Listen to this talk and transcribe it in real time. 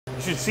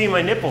You should see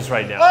my nipples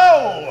right now.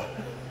 Oh!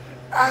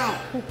 Ow!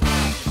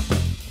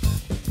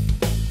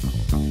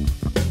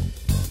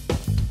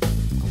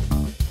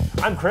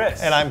 I'm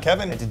Chris. And I'm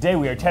Kevin. And today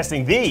we are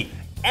testing the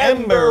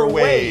Embr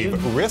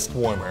Wave wrist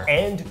warmer.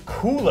 and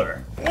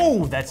cooler.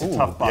 Ooh, that's a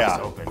tough box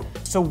to open.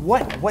 So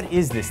what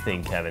is this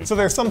thing, Kevin? So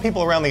there's some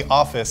people around the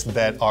office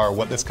that are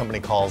what this company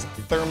calls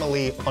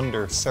thermally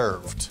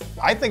underserved.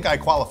 I think I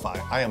qualify.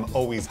 I am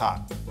always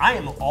hot. I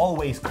am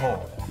always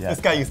cold. This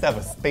guy used to have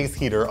a space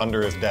heater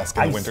under his desk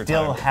in the wintertime.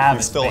 I still have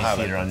a still space have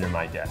heater it. under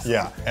my desk.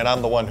 Yeah, and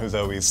I'm the one who's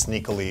always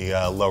sneakily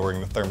lowering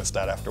the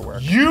thermostat after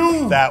work.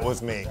 You! That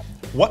was me.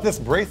 What this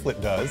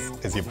bracelet does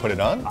is you put it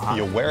on,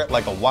 you wear it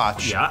like a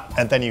watch,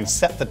 and then you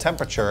set the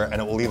temperature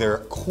and it will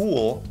either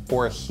cool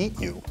or heat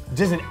you.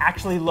 Does it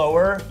actually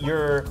lower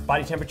your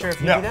body temperature if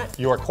you do that?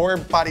 Your core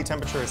body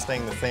temperature is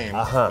staying the same.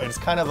 It's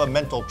kind of a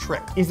mental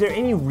trick. Is there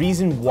any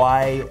reason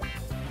why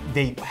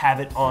they have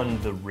it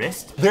on the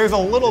wrist? There's a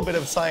little bit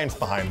of science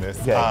behind this.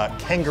 Okay.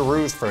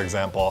 Kangaroos, for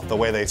example, the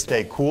way they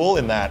stay cool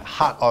in that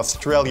hot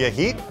Australia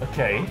heat,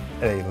 Okay.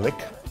 they lick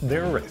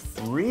their wrists.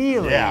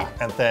 Really? Yeah,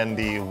 and then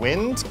the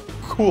wind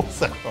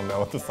cools. I don't know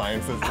what the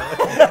science is.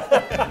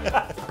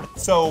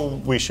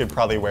 So we should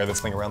probably wear this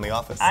thing around the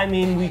office. I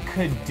mean, we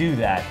could do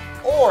that.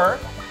 Or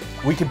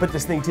we could put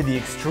this thing to the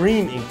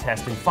extreme ink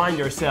test and find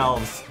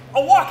ourselves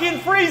a walk-in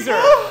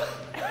freezer.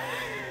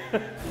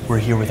 We're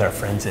here with our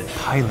friends at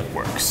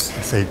Pilotworks.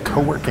 It's a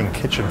co-working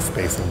kitchen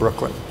space in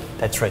Brooklyn.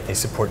 That's right, they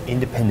support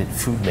independent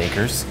food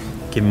makers,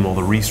 give them all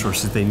the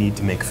resources they need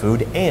to make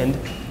food, and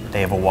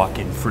they have a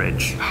walk-in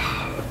fridge.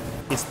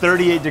 It's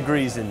 38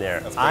 degrees in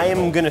there. I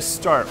am gonna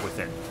start with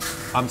it.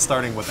 I'm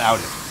starting without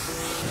it.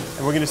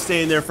 And we're gonna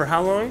stay in there for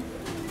how long?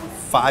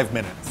 5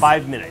 minutes.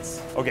 5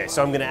 minutes. Okay,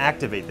 so I'm gonna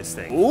activate this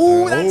thing.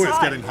 Ooh, it's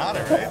getting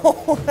hotter, right?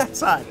 Oh,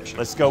 that's hot.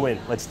 Let's go in,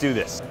 let's do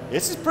this.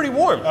 This is pretty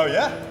warm. Oh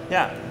yeah?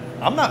 Yeah.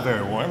 I'm not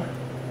very warm.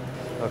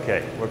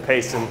 Okay, we're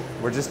pacing.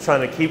 We're just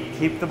trying to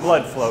keep the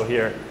blood flow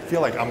here. I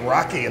feel like I'm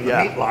Rocky in the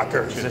meat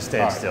locker. Just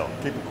stand still.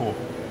 Keep it cool.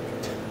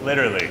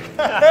 Literally.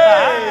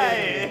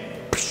 Hey!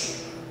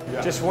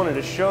 Yeah. Just wanted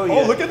to show you.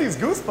 Oh, look at these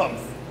goosebumps.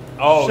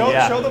 Oh,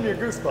 yeah. Show them your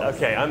goosebumps.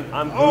 Okay,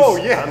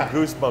 I'm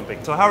goose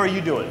bumping. So how are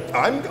you doing?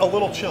 I'm a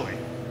little chilly.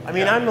 I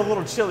mean, I'm a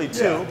little chilly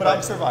too, but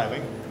I'm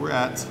surviving. We're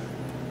at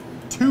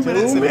 2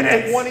 minutes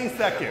and 20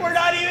 seconds. We're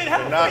not even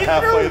halfway not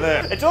halfway through.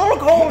 there. It's a little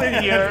cold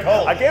in here. It's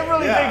cold. I can't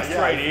really think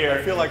straight I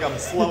here. feel like I'm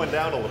slowing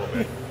down a little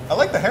bit. I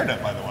like the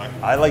hairnet, by the way.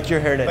 I like your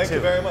hairnet Thank too.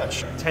 you very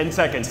much. 10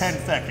 seconds. 10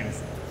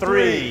 seconds.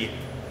 3,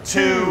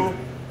 2,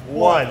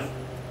 1.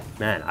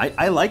 Man,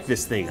 I like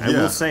this thing. I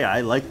will say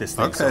I like this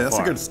thing so far. Okay, that's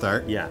a good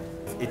start. Yeah.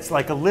 It's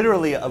like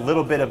literally a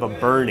little bit of a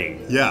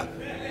burning. Yeah.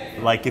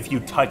 Like if you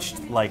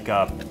touched like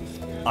a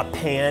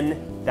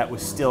pan that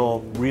was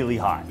still really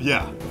hot.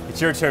 Yeah.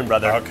 It's your turn,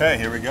 brother. Okay,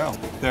 here we go.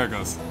 There it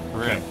goes.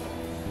 We're in.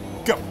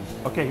 Go.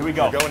 Okay, here we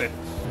go. We're going in.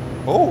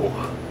 Oh,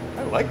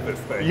 I like this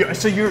thing.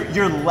 So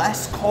you're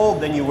less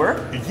cold than you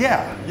were?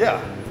 Yeah,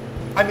 yeah.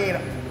 I mean,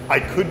 I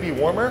could be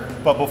warmer,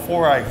 but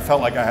before I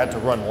felt like I had to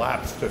run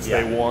laps to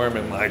stay warm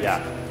and like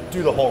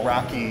do the whole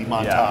Rocky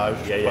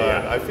montage.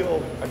 But I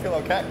feel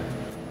okay.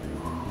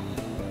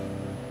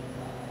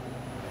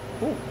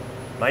 Ooh,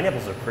 my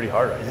nipples are pretty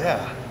hard right now.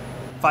 Yeah.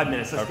 5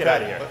 minutes, let's get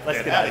out of here.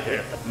 Let's get out of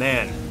here.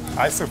 Man.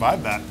 I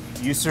survived that.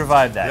 You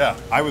survived that. Yeah,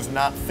 I was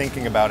not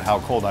thinking about how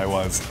cold I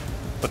was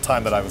the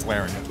time that I was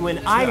wearing it.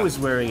 When I was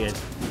wearing it,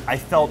 I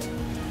felt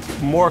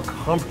more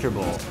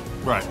comfortable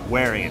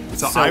wearing it.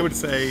 So I would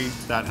say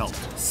that helped.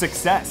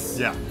 Success.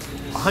 Yeah.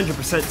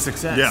 100%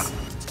 success. Yeah.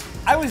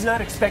 I was not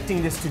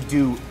expecting this to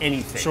do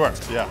anything. Sure,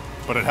 yeah.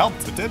 But it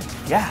helped, it did.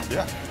 Yeah.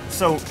 Yeah.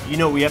 So, you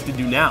know what we have to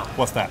do now?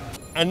 What's that?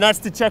 And that's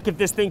to check if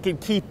this thing can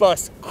keep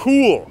us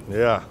cool.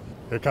 Yeah.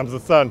 Here comes the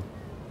sun.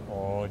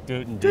 Oh,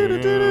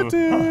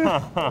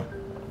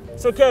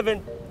 So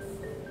Kevin,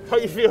 how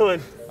you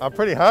feeling? I'm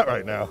pretty hot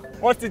right now.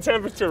 What's the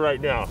temperature right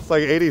now? It's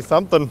like 80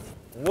 something.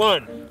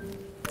 1,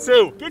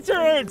 2, get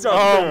your hands up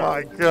there.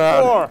 My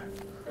God.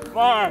 4,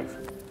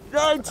 5,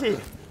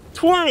 19,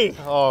 20.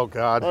 Oh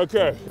God.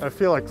 Okay. I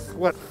feel like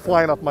sweat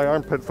flying off my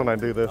armpits when I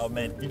do this. Oh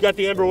man, you got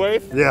the Embr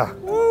Wave? Yeah.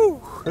 Woo.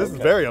 This is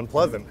very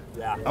unpleasant.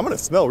 Yeah. I'm gonna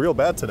smell real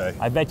bad today.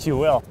 I bet you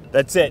will.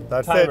 That's it.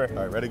 That's Timer. it. All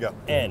right, ready, go.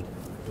 And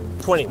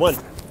 20. 1,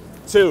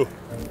 2,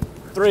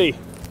 3,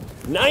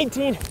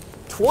 19,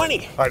 20.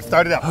 All right,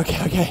 start it out.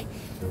 Okay.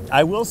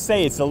 I will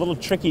say it's a little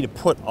tricky to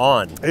put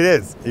on. It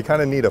is. You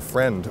kind of need a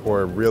friend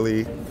or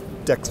really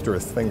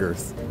dexterous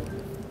fingers.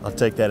 I'll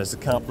take that as a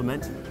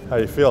compliment. How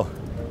you feel?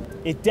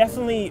 It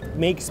definitely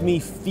makes me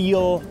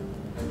feel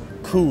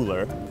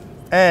cooler.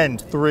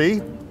 And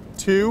 3,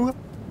 2,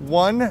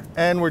 1,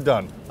 and we're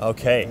done.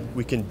 Okay,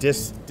 we can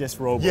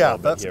disrobe. Yeah, a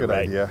bit that's a here, good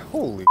right? idea.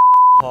 Holy.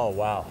 Oh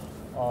wow.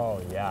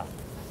 Oh yeah.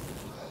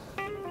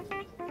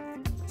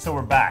 So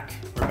we're back.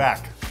 We're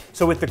back.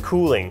 So with the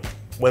cooling,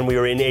 when we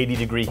were in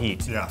 80-degree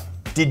heat, Yeah.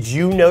 did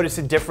you notice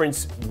a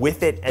difference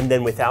with it and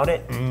then without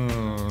it?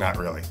 Not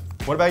really.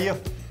 What about you?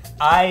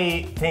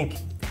 I think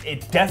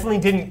it definitely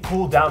didn't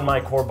cool down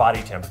my core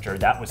body temperature,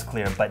 that was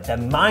clear, but the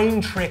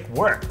mind trick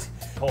worked.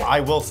 cold. I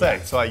will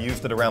say, so I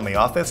used it around the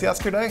office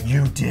yesterday.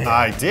 You did?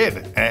 I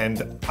did,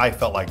 and I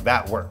felt like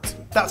that worked.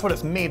 That's what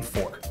it's made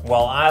for.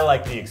 Well, I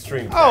like the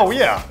extreme test. Oh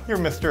yeah, you're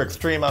Mr.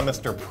 Extreme, I'm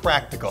Mr.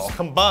 Practical.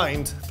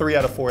 Combined, 3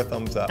 out of 4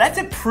 thumbs up. That's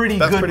a pretty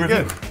good review.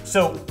 Good.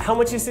 So, how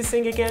much is this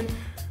thing again?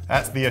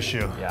 That's the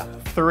issue. Yeah.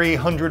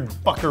 300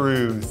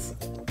 buckaroos.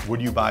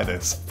 Would you buy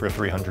this for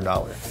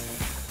 $300?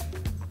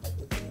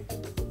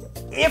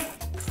 If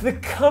the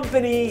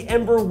company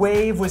Embr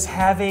Wave was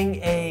having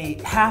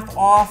a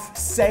half-off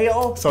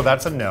sale, So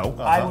that's a no.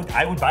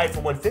 I would buy it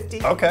for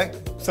 $150. Okay,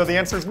 so the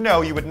answer is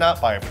no, you would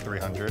not buy it for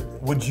 $300.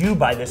 Would you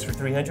buy this for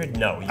 $300?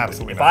 No, you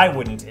Absolutely wouldn't. If not. I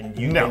wouldn't, and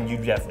you, No. then you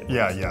definitely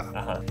would.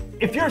 Yeah.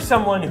 If you're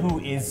someone who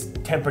is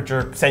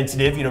temperature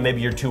sensitive, you know,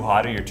 maybe you're too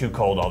hot or you're too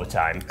cold all the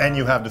time, And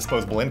you have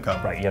disposable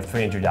income. right, you have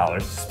 $300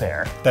 to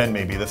spare. Then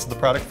maybe this is the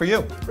product for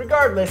you.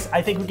 Regardless,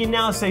 I think we can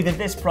now say that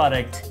this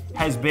product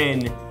has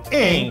been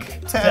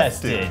Ink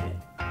tested.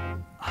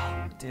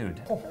 Oh,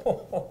 dude.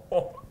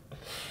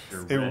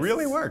 It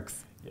really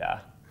works. Yeah.